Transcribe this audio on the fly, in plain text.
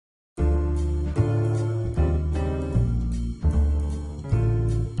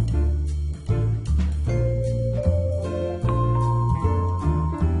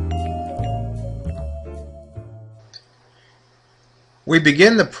We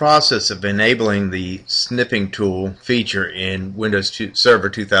begin the process of enabling the Snipping Tool feature in Windows Server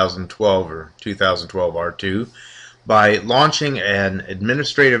 2012 or 2012 R2 by launching an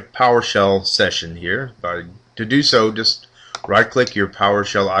administrative PowerShell session here. To do so, just right-click your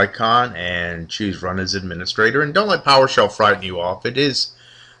PowerShell icon and choose Run as Administrator. And don't let PowerShell frighten you off. It is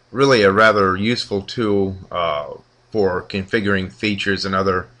really a rather useful tool for configuring features and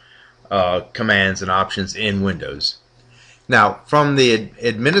other commands and options in Windows. Now, from the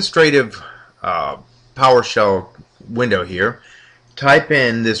administrative PowerShell window here, type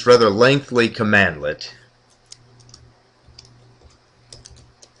in this rather lengthy commandlet.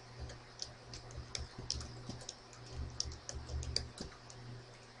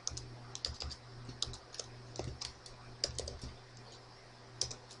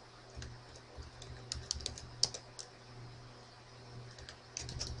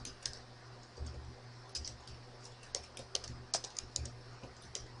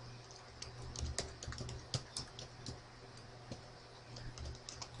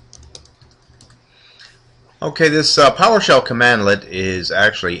 Okay, this PowerShell commandlet is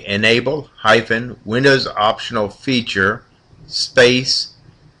actually enable Windows optional feature space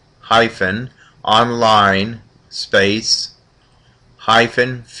online space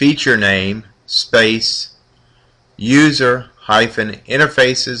feature name space user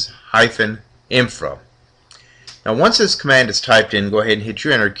interfaces infra. Now once this command is typed in, go ahead and hit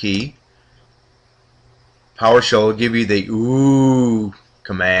your enter key. PowerShell will give you the ooh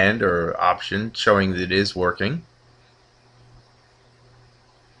command or option showing that it is working.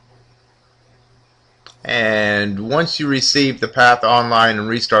 And once you receive the path online and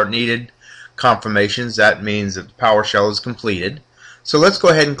restart needed confirmations, that means that the PowerShell is completed. So let's go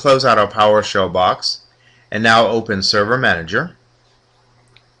ahead and close out our PowerShell box and now open Server Manager.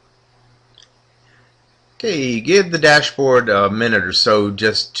 Okay, give the dashboard a minute or so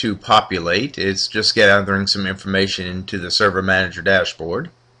just to populate. It's just gathering some information into the Server Manager dashboard.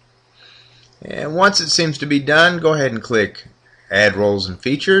 And once it seems to be done, go ahead and click Add Roles and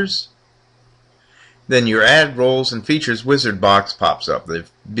Features. Then your Add Roles and Features wizard box pops up. The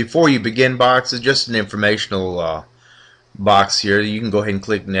Before You Begin box is just an informational box here. You can go ahead and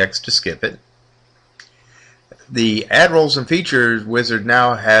click Next to skip it. The Add Roles and Features wizard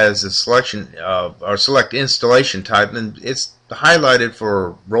now has a selection or select installation type, and it's highlighted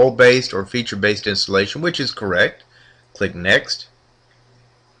for role-based or feature-based installation, which is correct. Click Next.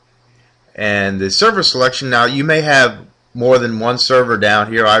 And the server selection, now you may have more than one server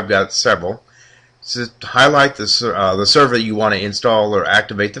down here. I've got several. So highlight the server that you want to install or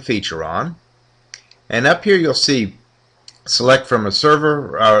activate the feature on. And up here you'll see select from a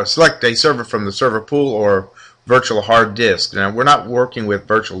server, select a server from the server pool or virtual hard disk. Now we're not working with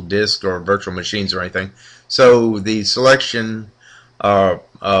virtual disk or virtual machines or anything, so the selection of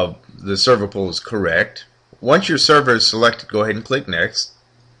the server pool is correct. Once your server is selected, go ahead and click Next.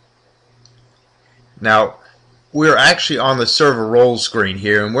 Now we're actually on the server roles screen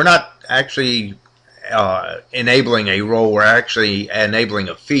here, and we're not actually enabling a role, we're actually enabling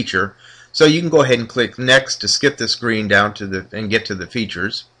a feature. So you can go ahead and click Next to skip the screen down to and get to the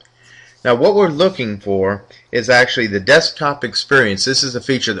features. Now what we're looking for is actually the desktop experience. This is a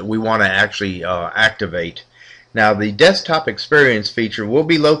feature that we want to actually activate. Now the desktop experience feature will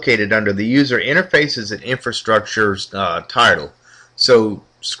be located under the user interfaces and infrastructure's title. So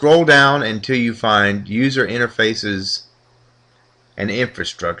scroll down until you find user interfaces and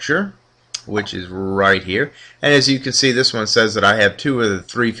infrastructure, which is right here. And as you can see, this one says that I have 2 of the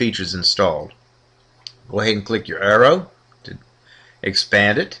 3 features installed. Go ahead and click your arrow to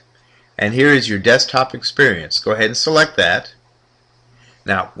expand it. And here is your desktop experience. Go ahead and select that.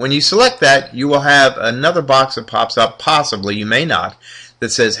 Now, when you select that, you will have another box that pops up, possibly, you may not, that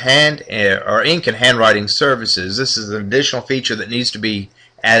says ink and handwriting services. This is an additional feature that needs to be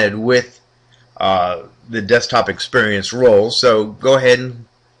added with the desktop experience role. So go ahead and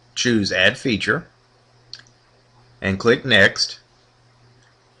choose Add Feature and click Next.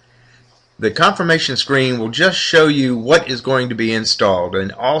 The confirmation screen will just show you what is going to be installed,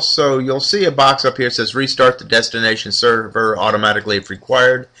 and also you'll see a box up here that says restart the destination server automatically if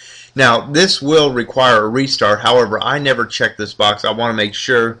required. Now this will require a restart, however I never check this box. I want to make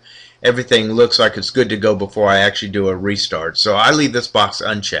sure everything looks like it's good to go before I actually do a restart, so I leave this box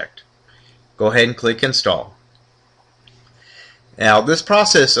unchecked. Go ahead and click Install. Now this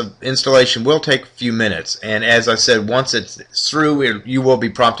process of installation will take a few minutes, and as I said, once it's through, you will be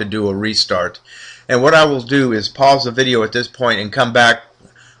prompted to do a restart. And what I will do is pause the video at this point and come back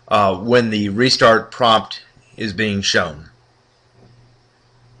when the restart prompt is being shown.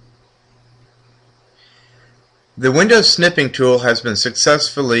 The Windows Snipping Tool has been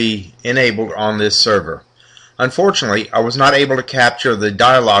successfully enabled on this server. Unfortunately, I was not able to capture the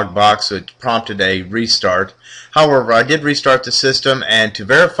dialog box that prompted a restart. However, I did restart the system, and to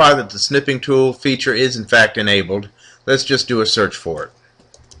verify that the Snipping Tool feature is in fact enabled, let's just do a search for it.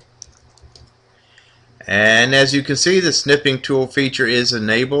 And as you can see, the Snipping Tool feature is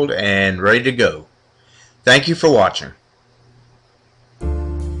enabled and ready to go. Thank you for watching.